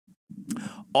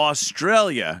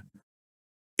Australia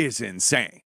is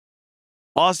insane.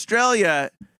 Australia,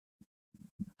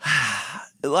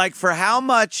 like, for how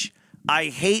much I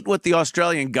hate what the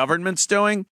Australian government's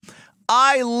doing,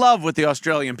 I love what the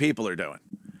Australian people are doing.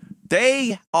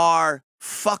 They are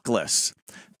fuckless.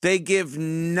 They give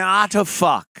not a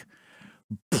fuck,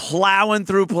 plowing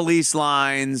through police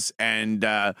lines and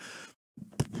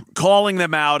calling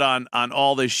them out on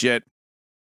all this shit.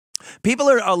 People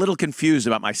are a little confused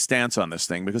about my stance on this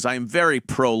thing because I am very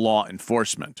pro-law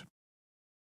enforcement.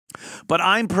 But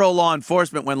I'm pro-law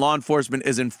enforcement when law enforcement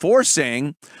is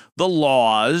enforcing the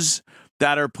laws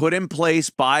that are put in place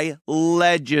by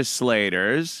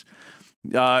legislators.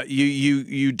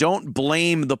 You don't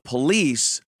blame the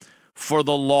police for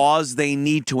the laws they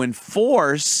need to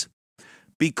enforce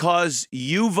because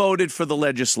you voted for the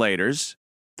legislators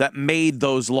that made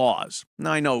those laws.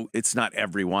 Now, I know it's not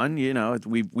everyone. You know,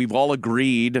 we've all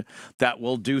agreed that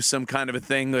we'll do some kind of a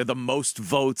thing where the most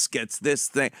votes gets this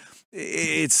thing.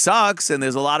 It sucks, and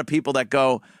there's a lot of people that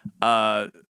go, I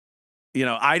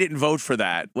didn't vote for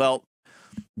that. Well,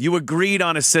 you agreed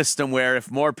on a system where if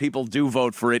more people do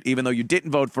vote for it, even though you didn't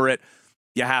vote for it,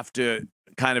 you have to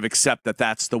kind of accept that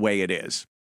that's the way it is.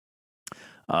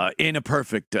 In a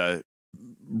perfect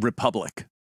republic,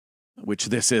 which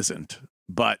this isn't.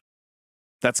 But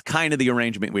that's kind of the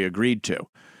arrangement we agreed to.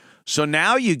 So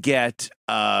now you get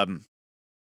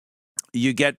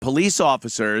police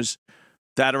officers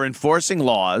that are enforcing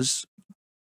laws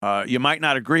you might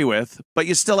not agree with, but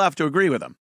you still have to agree with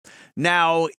them.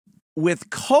 Now, with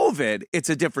COVID, it's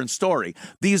a different story.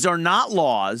 These are not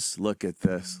laws. Look at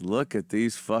this. Look at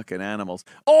these fucking animals.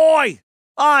 Oi!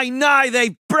 I know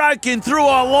they broken through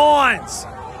our lines.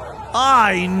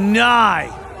 I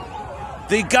know.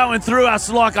 They're going through us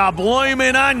like a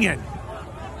blooming onion.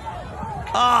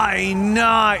 I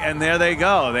know. And there they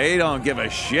go. They don't give a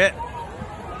shit.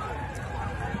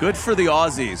 Good for the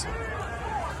Aussies.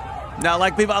 Now,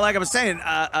 like I was saying,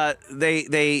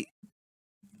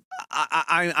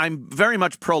 I'm very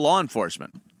much pro law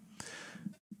enforcement.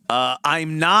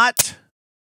 I'm not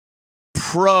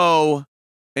pro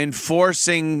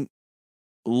enforcing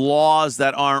laws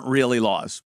that aren't really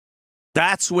laws.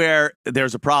 That's where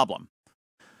there's a problem.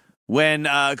 When,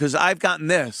 because I've gotten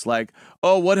this, like,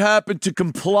 oh, what happened to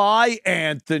comply,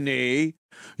 Anthony?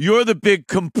 You're the big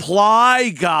comply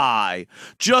guy.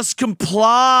 Just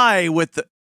comply with the...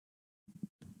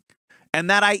 And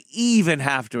that I even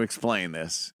have to explain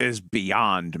this is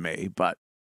beyond me, but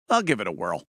I'll give it a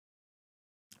whirl.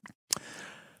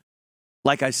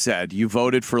 Like I said, you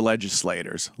voted for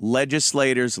legislators.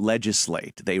 Legislators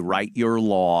legislate. They write your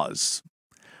laws.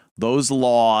 Those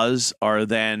laws are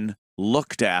then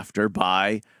looked after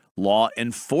by law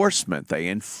enforcement. They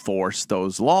enforce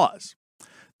those laws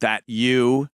that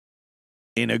you,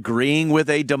 in agreeing with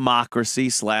a democracy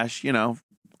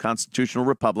 / constitutional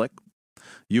republic,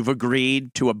 you've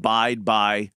agreed to abide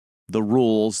by the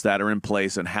rules that are in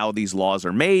place and how these laws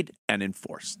are made and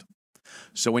enforced.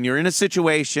 So when you're in a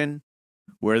situation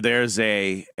where there's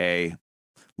a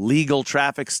legal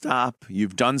traffic stop,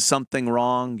 you've done something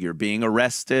wrong, you're being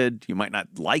arrested, you might not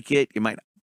like it,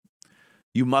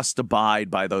 you must abide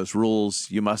by those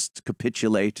rules. You must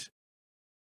capitulate,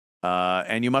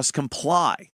 and you must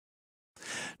comply.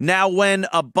 Now, when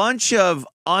a bunch of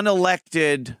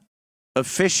unelected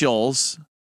officials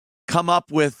come up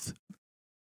with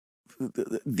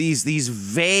these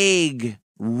vague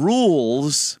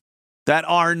rules that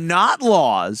are not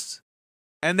laws,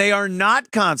 and they are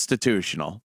not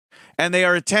constitutional, and they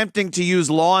are attempting to use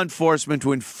law enforcement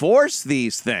to enforce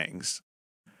these things,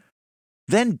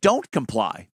 then don't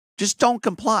comply. Just don't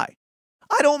comply.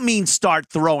 I don't mean start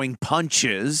throwing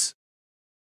punches.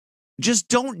 Just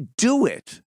don't do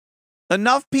it.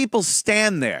 Enough people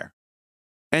stand there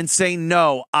and say,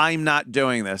 no, I'm not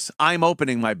doing this. I'm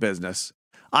opening my business.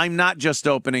 I'm not just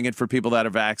opening it for people that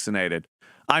are vaccinated.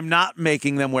 I'm not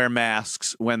making them wear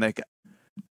masks when they...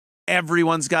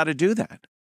 Everyone's got to do that.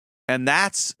 And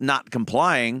that's not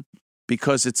complying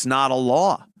because it's not a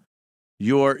law.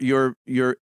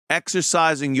 You're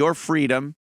exercising your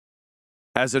freedom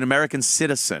as an American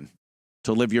citizen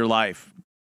to live your life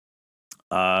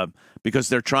because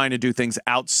they're trying to do things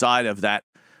outside of that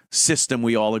system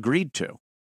we all agreed to,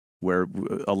 where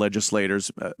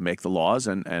legislators make the laws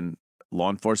and law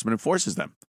enforcement enforces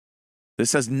them.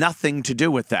 This has nothing to do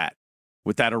with that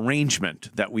arrangement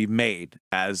that we've made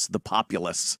as the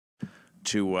populace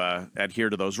to adhere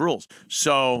to those rules.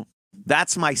 So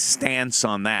that's my stance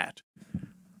on that.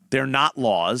 They're not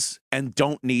laws and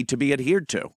don't need to be adhered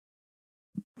to.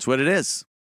 That's what it is.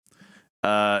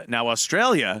 Now,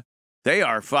 Australia They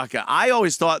are fucking. I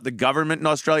always thought the government in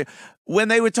Australia, when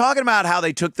they were talking about how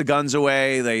they took the guns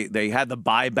away, they had the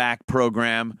buyback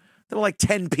program. There were like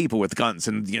 10 people with guns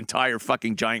in the entire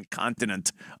fucking giant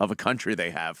continent of a country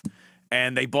they have.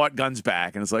 And they bought guns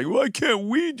back. And it's like, why can't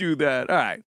we do that? All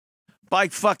right. Buy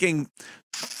fucking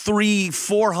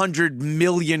 400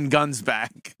 million guns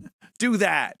back. Do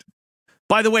that.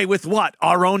 By the way, with what?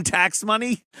 Our own tax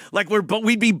money? Like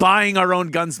we'd be buying our own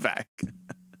guns back.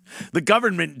 The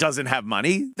government doesn't have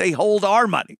money. They hold our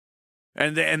money.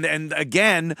 And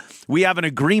again, we have an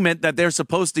agreement that they're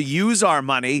supposed to use our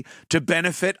money to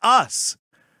benefit us.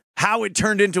 How it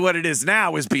turned into what it is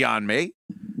now is beyond me.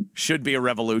 Should be a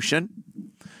revolution.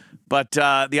 But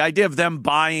the idea of them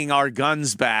buying our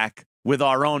guns back with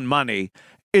our own money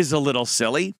is a little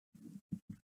silly.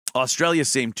 Australia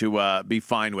seemed to be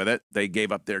fine with it. They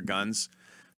gave up their guns,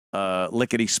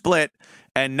 lickety-split.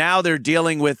 And now they're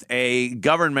dealing with a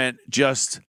government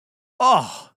just,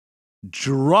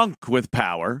 drunk with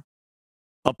power,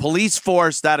 a police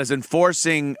force that is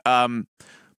enforcing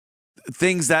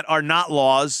things that are not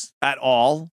laws at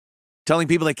all, telling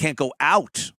people they can't go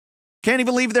out, can't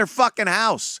even leave their fucking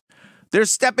house. They're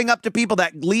stepping up to people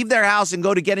that leave their house and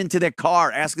go to get into their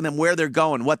car, asking them where they're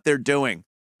going, what they're doing.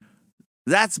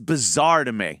 That's bizarre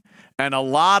to me. And a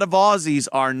lot of Aussies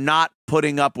are not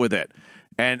putting up with it.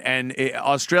 And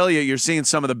Australia, you're seeing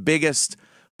some of the biggest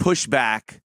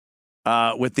pushback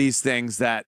with these things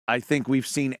that I think we've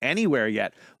seen anywhere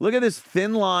yet. Look at this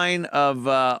thin line of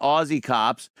Aussie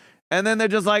cops, and then they're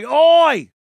just like, oi,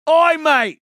 oi,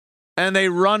 mate. And they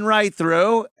run right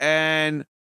through, and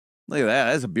look at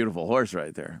that. That's a beautiful horse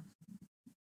right there.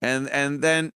 And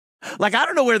then, like, I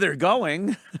don't know where they're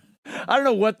going. I don't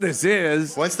know what this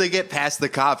is. Once they get past the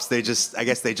cops, I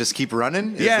guess they just keep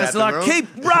running? Yeah, it's like, keep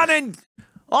running.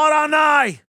 Hold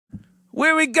on,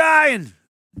 where we going?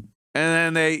 And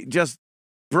then they just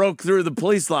broke through the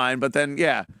police line. But then,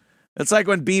 yeah, it's like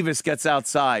when Beavis gets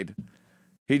outside.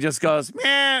 He just goes, meh,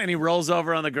 and he rolls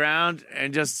over on the ground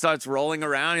and just starts rolling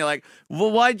around. You're like,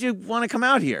 well, why'd you want to come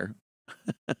out here?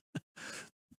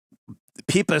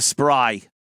 Pepper spray.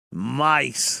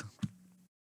 Mice.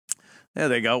 There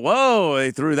they go. Whoa,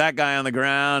 they threw that guy on the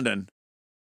ground.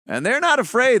 And they're not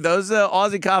afraid. Those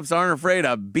Aussie cops aren't afraid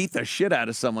to beat the shit out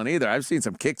of someone either. I've seen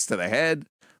some kicks to the head.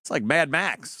 It's like Mad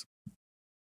Max.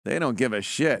 They don't give a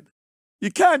shit.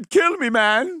 You can't kill me,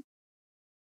 man.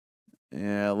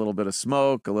 Yeah, a little bit of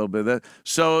smoke, a little bit of that.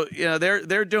 So, you know,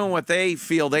 they're doing what they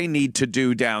feel they need to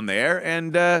do down there.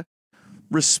 And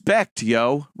respect,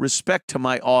 yo. Respect to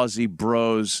my Aussie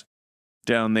bros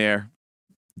down there.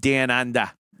 Dan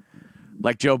under.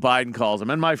 Like Joe Biden calls him.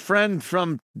 And my friend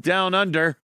from down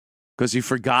under, because he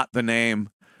forgot the name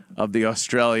of the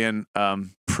Australian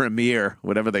premier,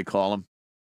 whatever they call him.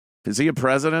 Is he a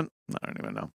president? I don't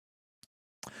even know.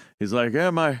 He's like,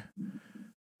 yeah, my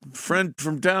friend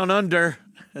from down under.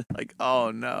 Like,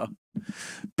 oh, no.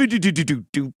 Why don't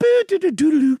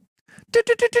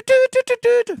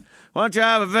you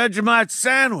have a Vegemite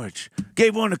sandwich?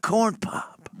 Gave one a corn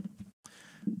pop.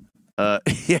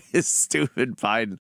 Yeah, stupid Biden.